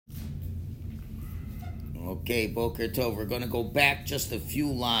Okay, Boker Tov. We're going to go back just a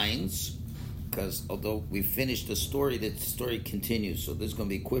few lines because although we finished the story continues. So this is going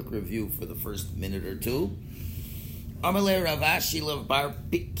to be a quick review for the first minute or two. Amalei Ravashi Bar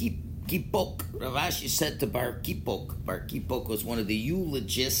Kipok. Ravashi said to Bar Kipok. Bar Kipok was one of the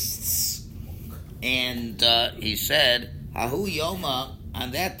eulogists, and he said, "Hahu Yoma,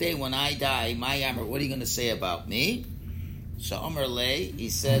 on that day when I die, my Amr, what are you going to say about me?" So Amr Lay, he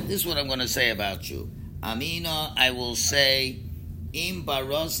said, "This is what I'm going to say about you. Amina, I will say, Im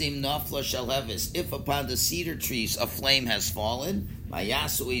barosim nafla shalhevis. If upon the cedar trees a flame has fallen,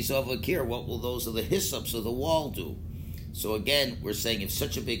 mayasu izovakir. What will those of the hyssops of the wall do?" So again, we're saying if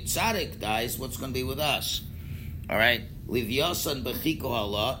such a big tzaddik dies, what's going to be with us? All right, livyasan bechiko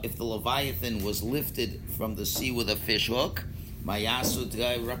Allah. If the leviathan was lifted from the sea with a fish hook, mayasu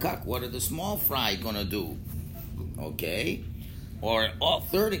rakak. What are the small fry going to do? Okay. Or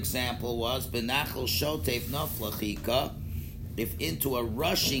third example was benachal shotef naflachika. If into a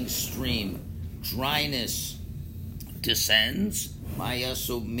rushing stream dryness descends,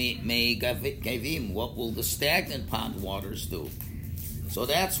 mayasu me gavim. What will the stagnant pond waters do? So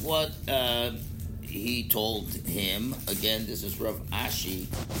that's what he told him. Again, this is Rav Ashi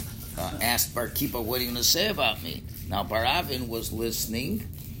asked Bar Kippur, "What are you going to say about me?" Now Bar Avin was listening.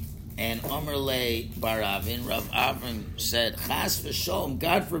 And Amar Le Bar Avin, Rav Avin said, "Chas v'sholom,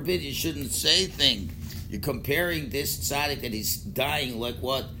 God forbid you shouldn't say thing. You're comparing this tzaddik that he's dying like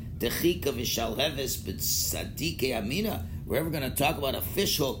what? Dechika v'shalheves b'tzadike amina. We're ever going to talk about a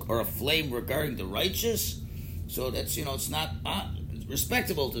fish hook or a flame regarding the righteous? So that's, it's not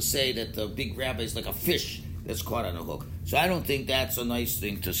respectable to say that the big rabbi is like a fish that's caught on a hook. So I don't think that's a nice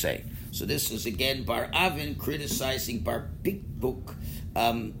thing to say." So this is again Bar Avin criticizing Bar Pikbuk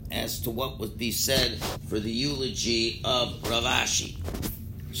as to what would be said for the eulogy of Rav Ashi.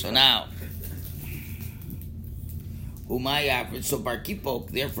 So now, Umayyad, so Bar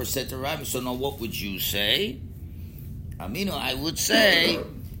Kipok therefore said to Rav, "So now what would you say?" Amino, I would say,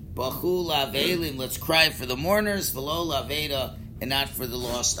 Bachu lavelim, let's cry for the mourners, velo laveda, and not for the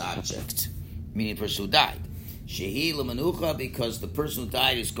lost object, meaning the person who died. Shehi lemanucha, because the person who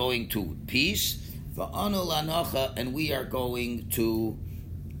died is going to peace. Va'anu lanocha, and we are going to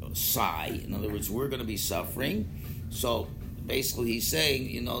sigh. In other words, we're going to be suffering. So basically he's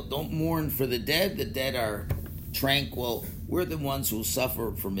saying, don't mourn for the dead. The dead are tranquil. We're the ones who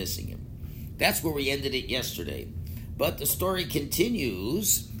suffer for missing him. That's where we ended it yesterday. But the story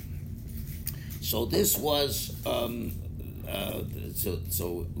continues. So this was...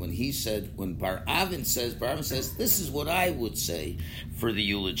 So when Bar Avin says, this is what I would say for the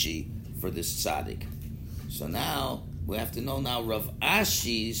eulogy for this tzaddik. So now we have to know Rav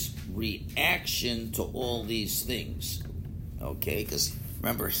Ashi's reaction to all these things. Okay, because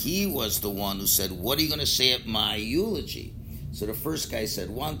remember, he was the one who said, "What are you going to say at my eulogy?" So the first guy said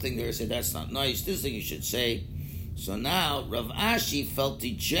one thing, the other said, "That's not nice, this thing you should say." So now Rav Ashi felt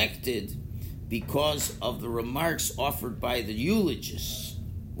dejected because of the remarks offered by the eulogists.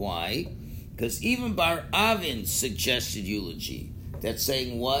 Why? Because even Bar Avin suggested eulogy. That's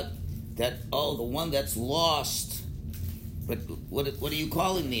saying what? That, the one that's lost. But what are you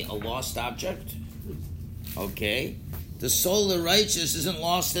calling me? A lost object? Okay. The soul of the righteous isn't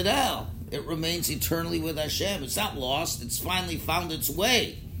lost at all. It remains eternally with Hashem. It's not lost. It's finally found its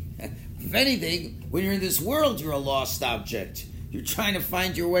way. If anything, when you're in this world, you're a lost object. You're trying to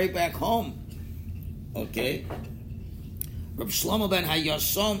find your way back home. Okay. Reb Shlomo ben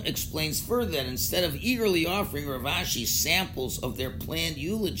Hayasom explains further that instead of eagerly offering Rav Ashi samples of their planned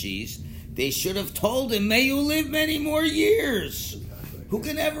eulogies, they should have told him, "May you live many more years." Who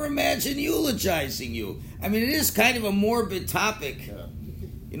can ever imagine eulogizing you? I mean, it is kind of a morbid topic.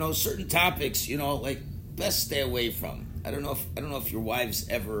 Certain topics, like best stay away from. I don't know if your wives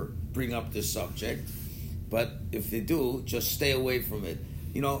ever bring up this subject, but if they do, just stay away from it.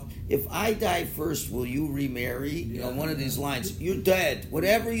 If I die first, will you remarry? One of these lines. You're dead.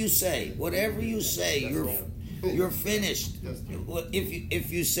 Whatever you say, you're finished.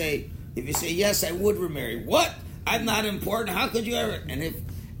 If you say yes, I would remarry. What? I'm not important. How could you ever? And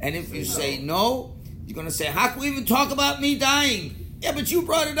if you say no, you're going to say, how can we even talk about me dying? Yeah, but you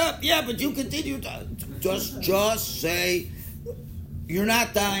brought it up. Yeah, but you continue to just say you're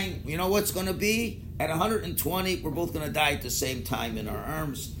not dying. You know what's going to be? At 120, we're both going to die at the same time in our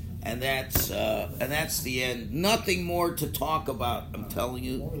arms, and that's the end. Nothing more to talk about. I'm telling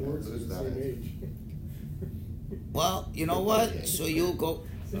you. Well, you know what? So you'll go.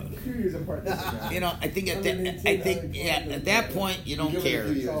 A few years apart. I think at that point you don't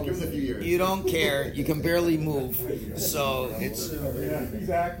care. Give us a few years. You don't care. You can barely move. So it's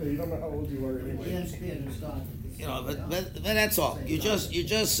exactly. You don't know how old you are anyway. but that's all. You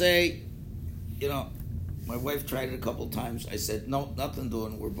just say, my wife tried it a couple times. I said, no, nothing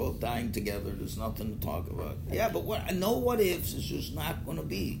doing. We're both dying together. There's nothing to talk about. Yeah, but what ifs is just not going to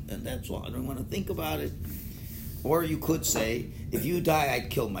be, and that's all. I don't want to think about it. Or you could say, if you die, I'd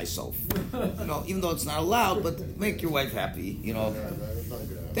kill myself. Even though it's not allowed, but make your wife happy.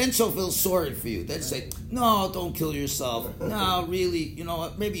 Then she'll feel sorry for you. Then say, no, don't kill yourself. No, really,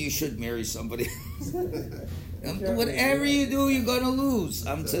 maybe you should marry somebody. Whatever you do, you're going to lose.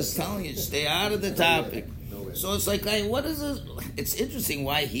 I'm just telling you, stay out of the topic. So it's like, what is this? It's interesting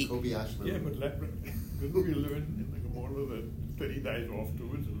why he... Yeah, but didn't we learn in the Gemara that he dies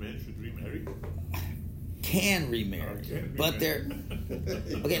afterwards and man should remarry? Can remarry, but they're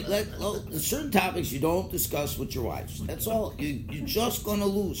certain topics you don't discuss with your wives. That's all. You're just gonna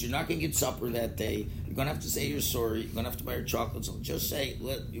lose. You're not gonna get supper that day. You're gonna have to say you're sorry. You're gonna have to buy her chocolates. Just say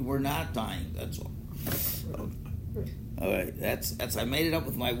we're not dying. That's all. All right. That's. I made it up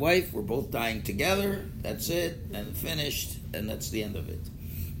with my wife. We're both dying together. That's it, and finished, and that's the end of it.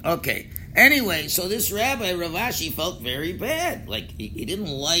 Okay. Anyway, so this Rabbi Rav Ashi felt very bad. Like he didn't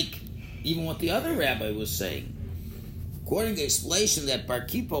like even what the other rabbi was saying. According to the explanation that Bar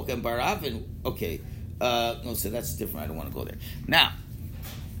Kipok and Bar Avin, so that's different. I don't want to go there. Now,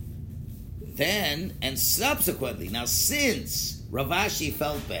 then, and subsequently, since Rav Ashi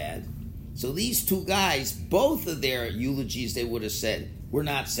felt bad, so these two guys, both of their eulogies, they would have said, were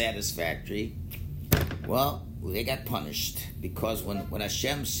not satisfactory. Well, they got punished, because when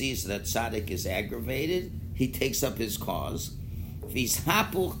Hashem sees that tzaddik is aggravated, he takes up his cause.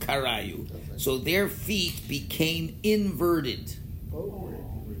 Vishapul karayu. So their feet became inverted.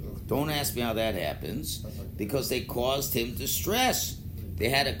 Don't ask me how that happens, because they caused him distress. They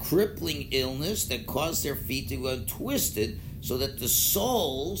had a crippling illness that caused their feet to go twisted so that the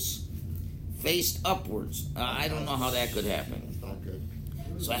soles faced upwards. I don't know how that could happen.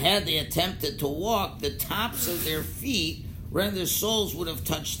 So had they attempted to walk, the tops of their feet, rather their soles would have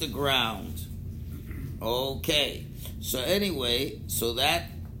touched the ground. Okay. So anyway, that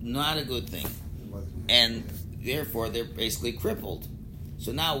not a good thing, and therefore they're basically crippled.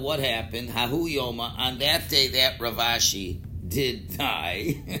 So now what happened? Hahu Yoma, on that day that Rav Ashi did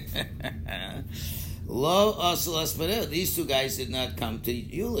die. Lo Asalas Padel. These two guys did not come to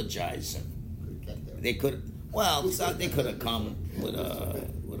eulogize him. They could have come with a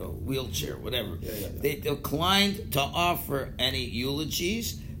wheelchair, whatever. They declined to offer any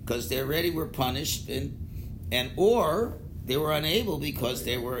eulogies because they already were punished or they were unable because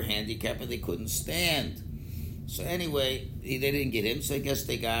they were handicapped and they couldn't stand. So anyway, they didn't get him. So I guess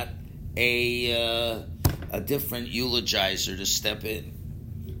they got a different eulogizer to step in.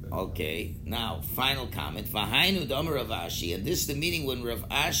 Okay. Now, final comment. V'hainu d'amar Rav Ashi, and this is the meaning when Rav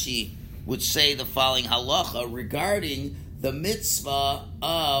Ashi would say the following halacha regarding the mitzvah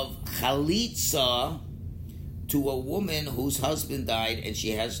of chalitza to a woman whose husband died and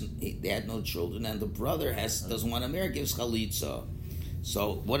they had no children, and the brother doesn't want to marry, gives chalitza.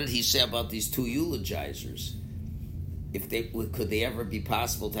 So what did he say about these two eulogizers? Could they ever be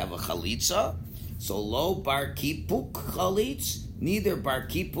possible to have a chalitza? So lo bar kipuk chalitz, neither bar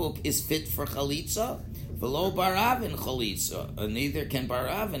kipuk is fit for chalitza, v'lo bar avin chalitza, and neither can bar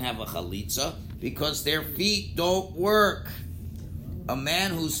avin have a chalitza because their feet don't work. A man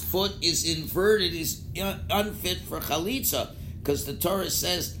whose foot is inverted is unfit for chalitza, because the Torah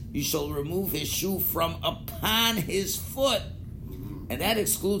says you shall remove his shoe from upon his foot, and that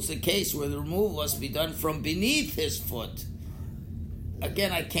excludes the case where the removal must be done from beneath his foot.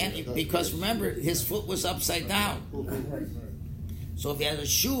 Again, I can't, because remember, his foot was upside down. So if he has a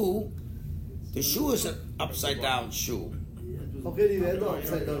shoe, the shoe is an upside down shoe. How can you have an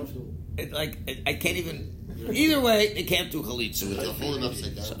upside down shoe? I can't even. Either way, they can't do chalitza with They'll hold it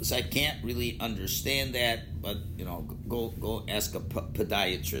upside down. So I can't really understand that, but go ask a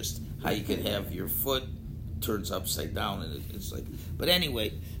podiatrist how you could have your foot turns upside down, and it's like. But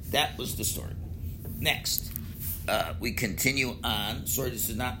anyway, that was the story. Next, we continue on. Sorry, this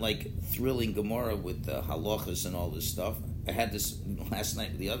is not like thrilling Gemara with the halachas and all this stuff. I had this last night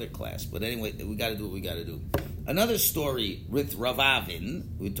with the other class, but anyway, we got to do what we got to do. Another story with Rav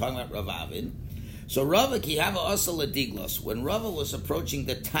Avin. We're talking about Rav Avin. So Rava Kihava Asala Diglos, when Rava was approaching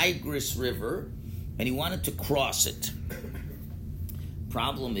the Tigris River and he wanted to cross it.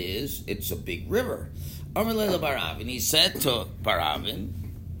 Problem is, it's a big river. Amalei Baravin, he said to Baravin,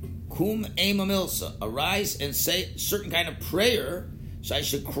 Kum Ema Milsa, arise and say a certain kind of prayer So I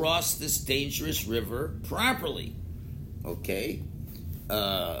should cross this dangerous river properly. Okay?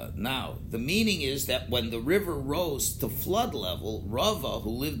 Now, the meaning is that when the river rose to flood level, Rava,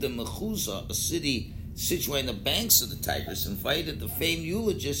 who lived in Mechuzah, a city situated on the banks of the Tigris, invited the famed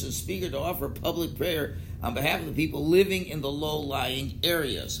eulogist and speaker to offer public prayer on behalf of the people living in the low-lying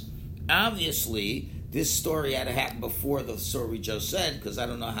areas. Obviously, this story had to happen before the story we just said, because I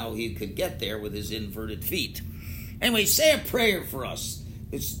don't know how he could get there with his inverted feet. Anyway, say a prayer for us.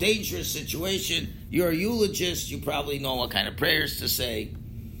 It's a dangerous situation. You're a eulogist. You probably know what kind of prayers to say.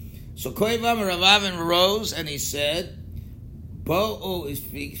 So Koivam Ravavin rose and he said, Bo, is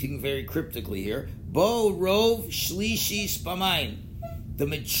speaking very cryptically here, Bo Rov Shlishi Spamain. The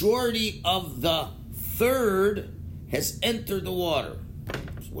majority of the third has entered the water.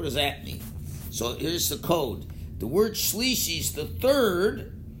 So what does that mean? So here's the code. The word Shlishis, the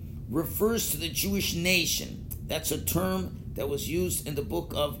third, refers to the Jewish nation. That's a term that was used in the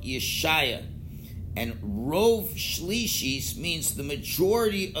book of Yeshaya. And Rov Shlishis means the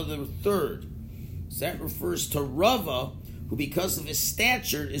majority of the third. So that refers to Rava, who because of his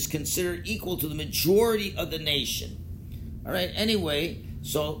stature is considered equal to the majority of the nation. All right, anyway,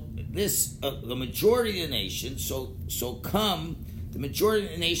 so this, the majority of the nation, so come, the majority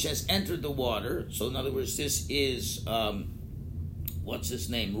of the nation has entered the water. So in other words, this is, what's his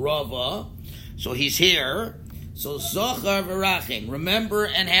name? Rava. So he's here. So Zochar v'rachim, remember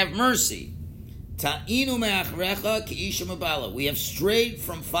and have mercy. Ta'inu me'achrecha ki'isha mebala. We have strayed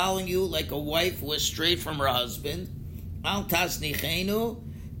from following you like a wife who has strayed from her husband. Al tasnichenu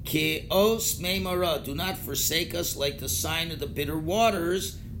ki'os me'mara. Do not forsake us like the sign of the bitter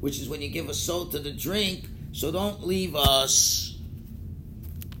waters, which is when you give a soul to the drink. So don't leave us.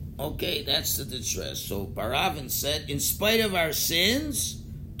 Okay, that's the distress. So Baravin said, in spite of our sins,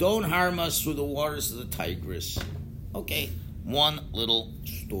 don't harm us through the waters of the Tigris. Okay, one little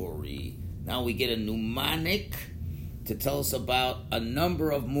story. Now we get a mnemonic to tell us about a number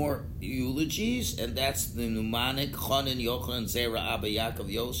of more eulogies, and that's the mnemonic Chonin, Yochanan, Zera, Abba,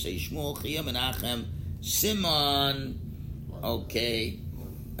 Yaakov, Yosei, Shmuel, Chia, Menachem, Simon. Okay.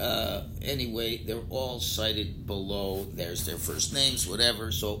 Anyway, they're all cited below. There's their first names,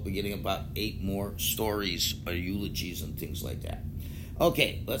 whatever. So we're getting about 8 more stories or eulogies and things like that.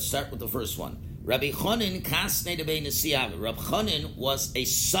 Okay, let's start with the first one. Rabbi Chonin Kasnei Debei Nasiav. Rabbi Chonin was a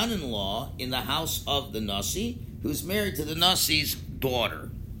son-in-law in the house of the Nasi, who's married to the Nasi's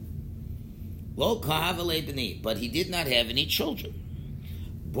daughter. Lo kahavale b'ni, but he did not have any children.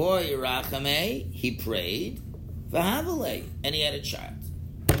 Boy Rachame, he prayed, v'havale, and he had a child.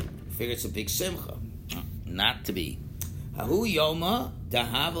 Figure it's a big simcha. Not to be. Hahu Yoma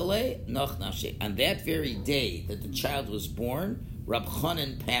dahavale noch nafshe. On that very day that the child was born, Rab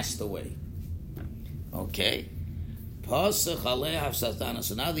Chonin passed away. Okay. So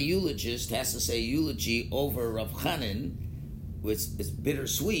now the eulogist has to say eulogy over Rab Chonin, which is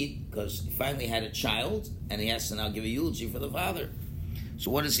bittersweet because he finally had a child and he has to now give a eulogy for the father.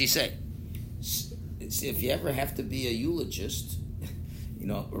 So what does he say? If you ever have to be a eulogist,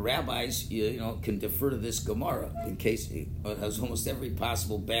 rabbis, can defer to this Gemara in case it has almost every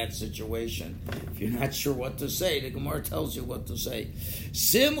possible bad situation. If you're not sure what to say, the Gemara tells you what to say.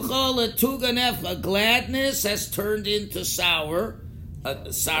 Simcha letuga nefcha, gladness has turned into sorrow.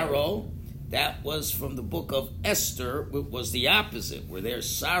 That was from the book of Esther. It was the opposite, where their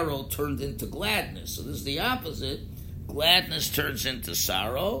sorrow turned into gladness. So this is the opposite. Gladness turns into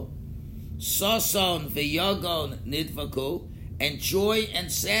sorrow. Sason v'yagon nidvaku. And joy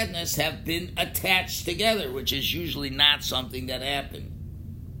and sadness have been attached together, which is usually not something that happened.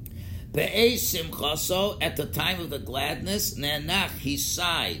 Be'ez simchaso, at the time of the gladness, nenach, he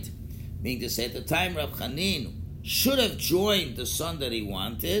sighed. Meaning to say, at the time Rab Chonin should have joined the son that he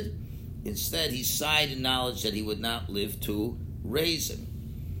wanted, instead he sighed in knowledge that he would not live to raise him.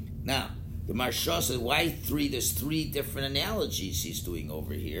 Now, the Maharsha said, why 3? There's 3 different analogies he's doing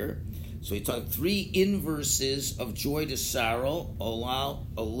over here. So he taught 3 inverses of joy to sorrow,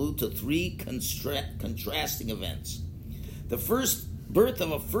 allude to 3 contrasting events. The first birth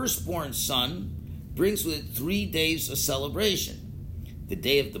of a firstborn son brings with it 3 days of celebration. The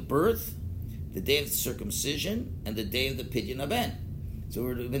day of the birth, the day of the circumcision, and the day of the Pidyon Haben. So there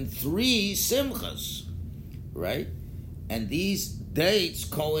would have been 3 simchas, right? And these dates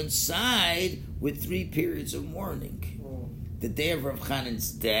coincide with 3 periods of mourning. The day of Rav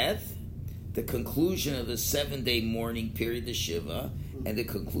Chanin's death, the conclusion of the 7-day mourning period, the Shiva, and the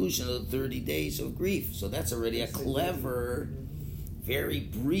conclusion of the 30 days of grief. So that's already a clever, very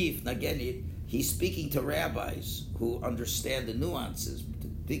brief. Now again, he's speaking to rabbis who understand the nuances.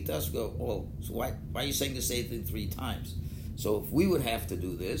 Big to us go, so why are you saying the same thing 3 times? So if we would have to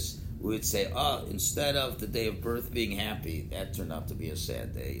do this, we would say, instead of the day of birth being happy, that turned out to be a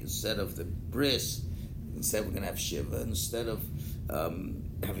sad day. Instead of the bris, instead we're going to have Shiva. Instead of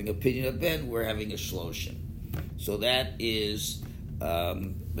having a Pidyon Ben, we're having a Shloshim. So that is,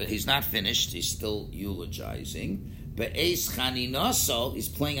 but he's not finished. He's still eulogizing. But Eis Chaninoso, he's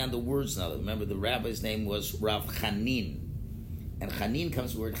playing on the words now. Remember, the rabbi's name was Rav Chanin. And Chanin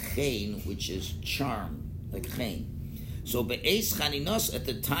comes from the word Chain, which is charm, like Chain. So Be'ez Chaninos, at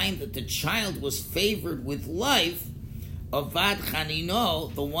the time that the child was favored with life, Avad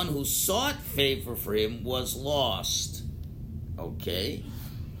Chanino, the one who sought favor for him, was lost. Okay?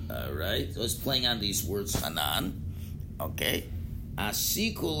 All right? So it's playing on these words, Hanan. Okay?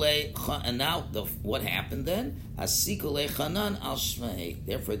 Asikule, and now what happened then? Asikule Hanan al Shmei.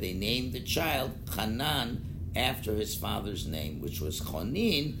 Therefore they named the child Hanan after his father's name, which was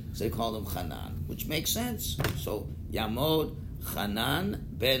Chonin, so they called him Hanan, which makes sense. So Yamod Hanan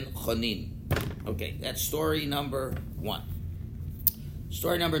ben Chonin. Okay, that's story number 1.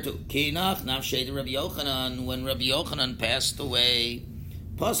 Story number 2. Kinach nafshed Rabbi Yochanan. When Rabbi Yochanan passed away,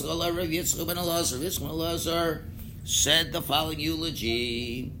 Pascha la Rabbi Yitzchak ben Elazar. Yitzchak ben Elazar said the following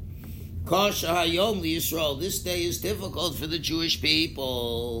eulogy: Kosha hayom liYisrael. This day is difficult for the Jewish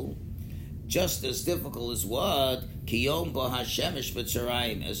people. Just as difficult as what? Kiyom bo hashemesh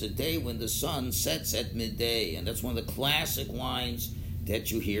b'tzarayim, as a day when the sun sets at midday. And that's one of the classic lines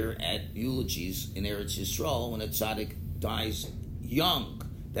that you hear at eulogies in Eretz Yisrael when a tzaddik dies young.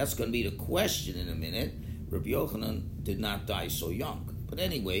 That's going to be the question in a minute. Rabbi Yochanan did not die so young. But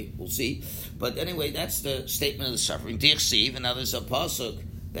anyway, we'll see. But anyway, that's the statement of the suffering. Dichsiv, and now there's a pasuk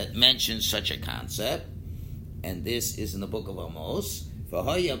that mentions such a concept. And this is in the book of Amos.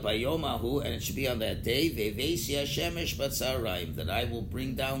 V'hoya bayomahu, and it should be on that day, Vevesi hashemesh b'tzarayim, that I will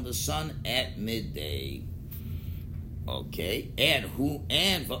bring down the sun at midday. Okay, and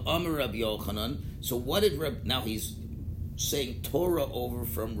v'amar Rabbi Yochanan. So what did now he's saying Torah over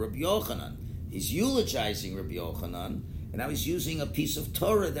from Rabbi Yochanan. He's eulogizing Rabbi Yochanan, and now he's using a piece of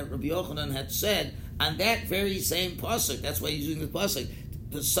Torah that Rabbi Yochanan had said on that very same pasuk. That's why he's using the pasuk.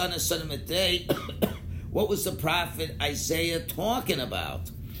 The sun is set at midday. What was the prophet Isaiah talking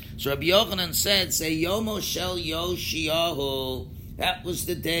about? So Rabbi Yochanan said, say, Yomo Shel Yoshiyahu. That was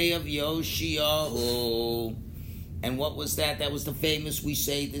the day of Yoshiyahu. And what was that? That was the famous, we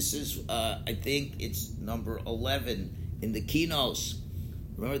say, this is, I think it's number 11 in the Kinos.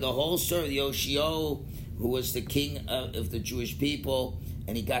 Remember the whole story of Yoshiyahu, who was the king of the Jewish people,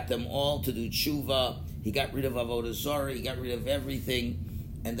 and he got them all to do tshuva. He got rid of Avodah Zarah. He got rid of everything.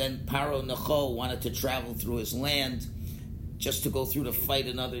 And then Paro Necho wanted to travel through his land just to go through to fight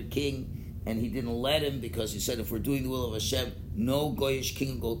another king, and he didn't let him because he said, if we're doing the will of Hashem, no Goyish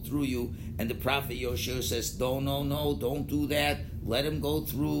king will go through you. And the prophet Yoshua says, no, don't do that. Let him go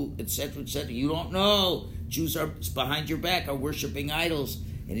through, etc., etc. You don't know. Jews are behind your back, are worshiping idols.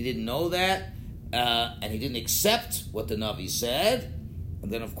 And he didn't know that, and he didn't accept what the Navi said.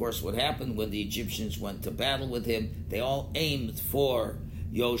 And then, of course, what happened when the Egyptians went to battle with him, they all aimed for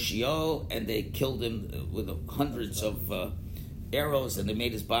Yoshio, and they killed him with hundreds of arrows, and they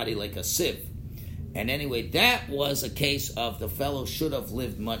made his body like a sieve. And anyway, that was a case of the fellow should have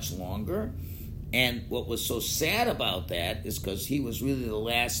lived much longer. And what was so sad about that is because he was really the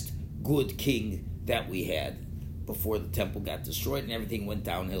last good king that we had before the temple got destroyed, and everything went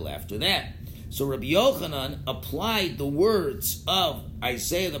downhill after that. So Rabbi Yochanan applied the words of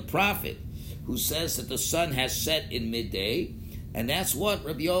Isaiah the prophet, who says that the sun has set in midday. And that's what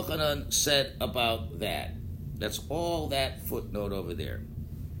Rabbi Yochanan said about that. That's all that footnote over there.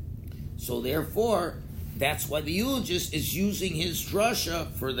 So therefore, that's why the eulogist is using his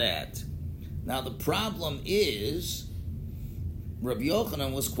drasha for that. Now the problem is, Rabbi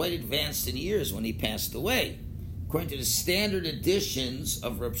Yochanan was quite advanced in years when he passed away. According to the standard editions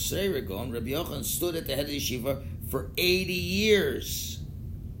of Reb Seragon, Rabbi Yochanan stood at the head of the yeshiva for 80 years.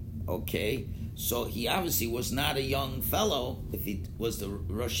 Okay? So he obviously was not a young fellow if he was the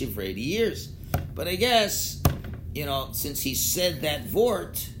Rosh Yeshiva for 80 years. But I guess, since he said that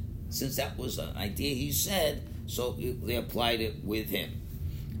vort, since that was an idea he said, so they applied it with him.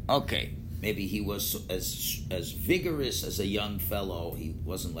 Okay, maybe he was as vigorous as a young fellow. He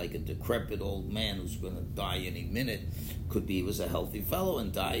wasn't like a decrepit old man who's going to die any minute. Could be he was a healthy fellow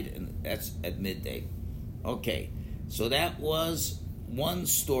and died, and that's at midday. Okay, so that was one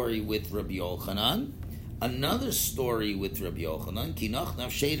story with Rabbi Yochanan. Another story with Rabbi Yochanan. Kinach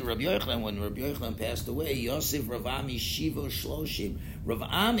nafshed Rabbi Yochanan. When Rabbi Yochanan passed away, Yosef Rav Ami Shiva Shloshim. Rav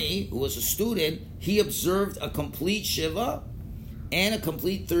Ami, who was a student, he observed a complete Shiva and a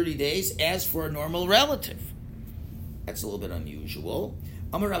complete 30 days as for a normal relative. That's a little bit unusual.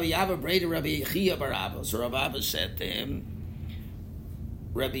 Amar Rabbi Abba Breda Rabbi Chia bar Abba. So Rabbi Abba said to him,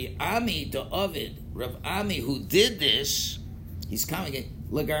 Rabbi Ami the Ovid, Rabbi Ami who did this, he's coming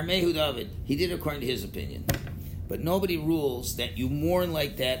Lagarmehu David. He did it according to his opinion. But nobody rules that you mourn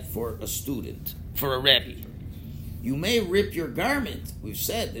like that for a student, for a Rebbe. You may rip your garment. We've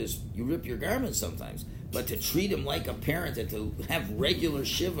said this, you rip your garment sometimes. But to treat him like a parent and to have regular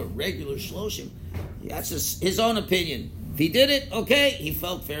shiva, regular shloshim, that's his own opinion. If he did it, okay, he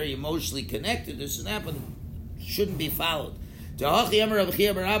felt very emotionally connected. This and that, but shouldn't be followed. Because this is what Rabbi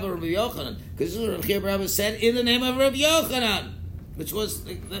Chia bar Abba said in the name of Rabbi Yochanan, which was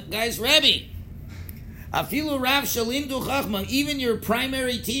the guy's Rebbe. Afilu Rav Shalimdu Chachma, even your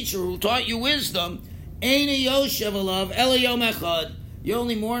primary teacher who taught you wisdom, Eina Yoshev Alav Ela Yom Echad. You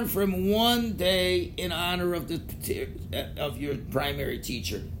only mourn for him one day in honor of your primary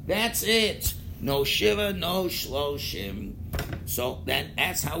teacher. That's it. No shiva, no shloshim. So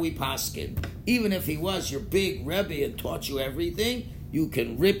that's how we paskin. Even if he was your big Rebbe and taught you everything, you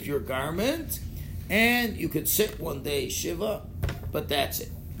can rip your garment and you could sit one day shiva, but that's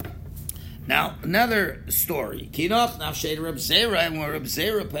it. Now, another story. Kinoch nafshed Reb Zera, and when Reb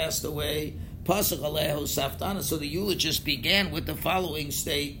Zera passed away, Pasuk Alehu Saftana, so the eulogist began with the following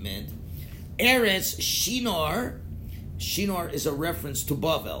statement. Eretz Shinar, Shinar is a reference to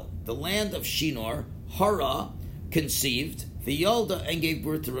Bavel, the land of Shinar, Hara conceived, V'yolda, and gave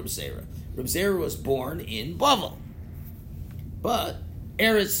birth to Reb Zera. Reb Zera was born in Bavel. But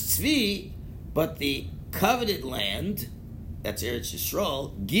Eretz Tzvi, but the coveted land, that's Eretz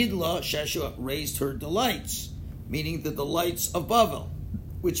Yisrael, Gidla Shashua, raised her delights, meaning the delights of Bavel,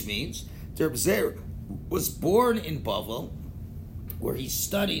 which means Reb Zera was born in Bavel, where he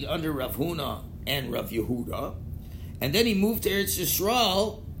studied under Rav Huna and Rav Yehuda, and then he moved to Eretz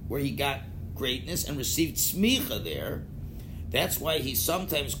Yisrael, where he got greatness and received smicha there. That's why he's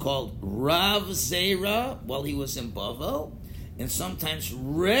sometimes called Rav Zera while he was in Bavel, and sometimes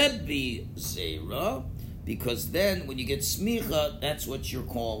Rebbe Zera, because then when you get smicha, that's what you're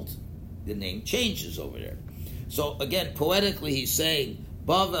called. The name changes over there. So again, poetically, he's saying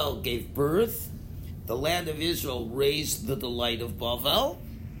Bavel gave birth. The land of Israel raised the delight of Bavel.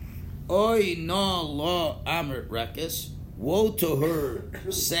 Oy no lo amrit Rakis. Woe to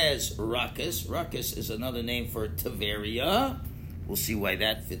her, says Rakis. Rakis is another name for Tiberia. We'll see why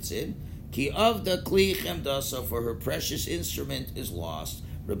that fits in. Ki of the kli chemdasa, for her precious instrument is lost.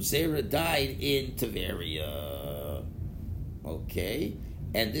 Reb Zera died in Tiberia. Okay,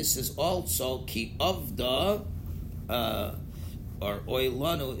 and this is also ki of the or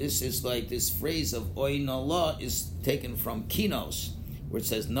oilanu. This is like this phrase of oinala is taken from Kinos, where it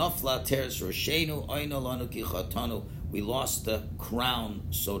says nafla teres roshenu oinalanu ki chatanu. We lost the crown,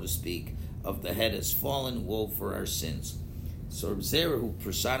 so to speak, of the head has fallen. Woe for our sins. So Reb Zera, who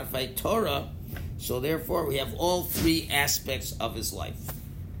personified Torah, so therefore we have all three aspects of his life.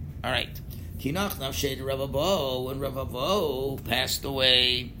 All right. Kinach nafshed Rav Abo, when Rav Abo passed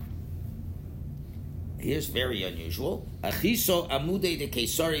away. Here's very unusual. Achiso amude de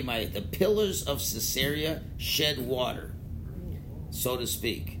Kesari Maya, the pillars of Caesarea shed water, so to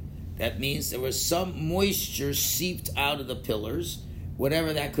speak. That means there was some moisture seeped out of the pillars,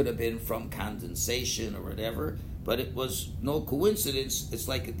 whatever that could have been from condensation or whatever, but it was no coincidence. It's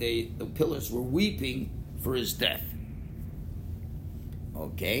like the pillars were weeping for his death.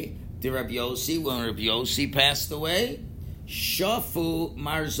 Okay. The Rabbi Yossi, when Rabbi Yossi passed away, Shafu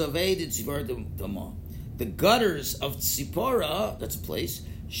Marzaved Tzivor, the gutters of Tzipora, that's a place,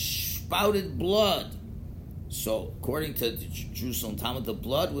 spouted blood. So, according to the Jerusalem Talmud, the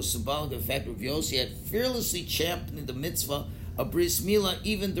blood was symbolic of the fact that Rabbi Yossi had fearlessly championed the mitzvah of Bris Milah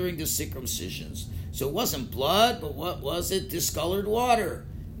even during the circumcisions. So it wasn't blood, but what was it? Discolored water.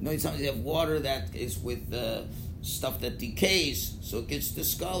 You know, sometimes you have water that is with stuff that decays, so it gets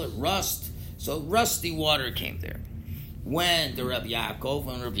discolored, rust. So rusty water came there. When Rabbi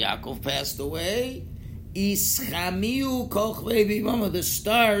Yaakov passed away, Ischamiu kochvei bimama, the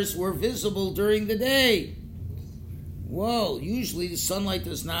stars were visible during the day. Whoa, usually the sunlight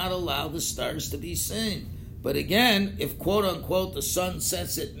does not allow the stars to be seen. But again, if quote unquote the sun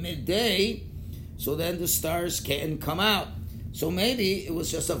sets at midday, so then the stars can come out. So maybe it was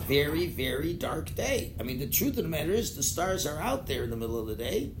just a very, very dark day. I mean, the truth of the matter is the stars are out there in the middle of the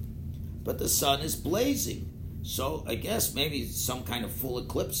day, but the sun is blazing. So I guess maybe some kind of full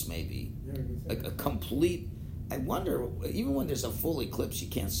eclipse, maybe. Like a complete, I wonder, even when there's a full eclipse, you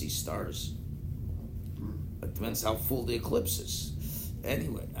can't see stars. It depends how full the eclipse is.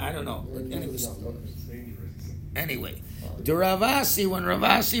 Anyway, I don't know. Anyway, The Ravasi, when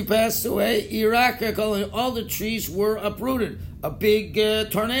Ravasi passed away, Iraq, all the trees were uprooted. A big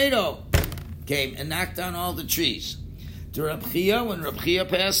tornado came and knocked down all the trees. The Reb Chia, when Reb Chia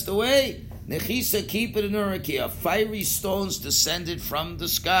passed away, Nechisa Kippur Nurakia, fiery stones descended from the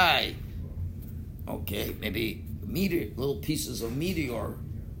sky. Okay, maybe little pieces of meteor,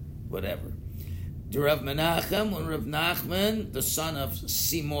 whatever. The Rav Menachem, when Rav Nachman, the son of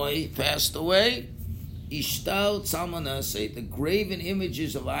Simoy, passed away, Ishtal Tzalmanase, the graven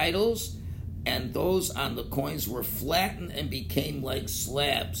images of idols, and those on the coins were flattened and became like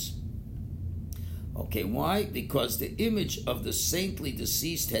slabs. Okay, why? Because the image of the saintly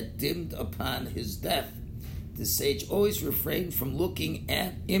deceased had dimmed upon his death. The sage always refrained from looking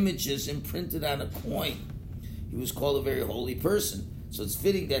at images imprinted on a coin. He was called a very holy person. So it's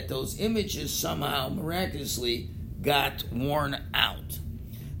fitting that those images somehow miraculously got worn out.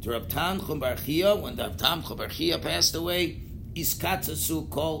 To Rab Tamchum Bar Chia, when Rab Tamchum Bar Chia passed away, Iskatzasu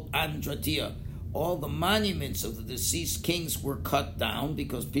called Andratia. All the monuments of the deceased kings were cut down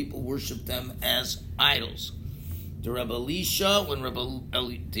because people worshipped them as idols. To Rab Elisha, when Rab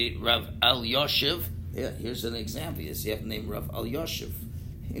Al-Yoshev, here's an example. Yes, you have the name Rav Al-Yoshev.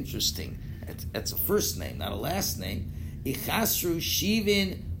 Interesting. That's a first name, not a last name. Ichasru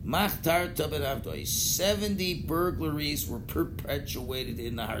Shivin Machtar Taben Hardoi. 70 burglaries were perpetuated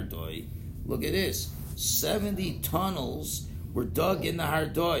in the Hardoi. Look at this. 70 tunnels were dug in the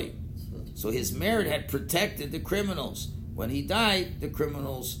Hardoi. So his merit had protected the criminals. When he died, the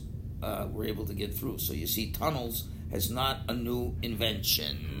criminals were able to get through. So you see, tunnels is not a new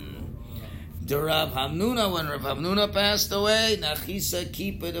invention. The Rav Hamnuna, when Rav Hamnuna passed away, Nachisa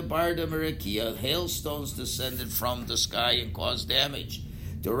Kippur the Barda Merikia, hailstones descended from the sky and caused damage.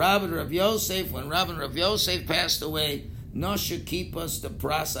 The Rav and Rav Yosef, when Rav and Rav Yosef passed away, Nosha Kippas the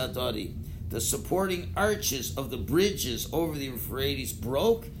Prasadori, the supporting arches of the bridges over the Euphrates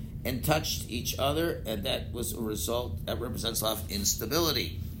broke and touched each other, and that was a result that represents a lot of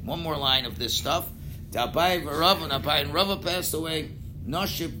instability. One more line of this stuff. The Abai V'Rav, when Abai and Rava passed away,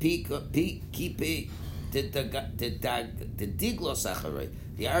 Noshe Kipi, the Diglos Acharei,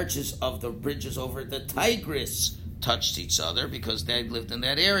 the arches of the bridges over the Tigris touched each other because they lived in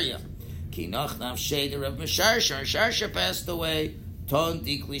that area. Kinoch Navshei, the Rav Misharsha, and Sharsha passed away. Ton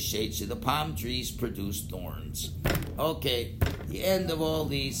Dikli Sheitzi, the palm trees produced thorns. Okay, the end of all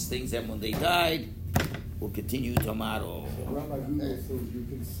these things, and when they died, we'll continue tomorrow. Rabbi Google says you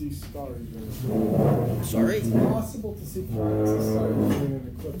can see stars. Sorry? It's possible to see planets and stars during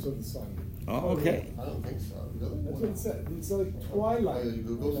an eclipse of the sun. Oh, okay. I don't think so. Really? That's what it said. It's like twilight.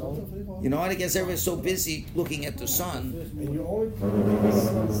 You know what? I guess everyone's so busy looking at the sun. And you only can the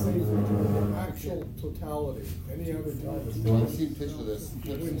sun stays in actual totality. Any other time it's Well, I've seen pictures of this.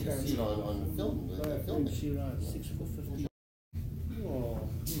 You can see it on film. Film.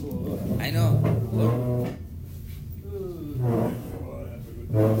 I know. Look.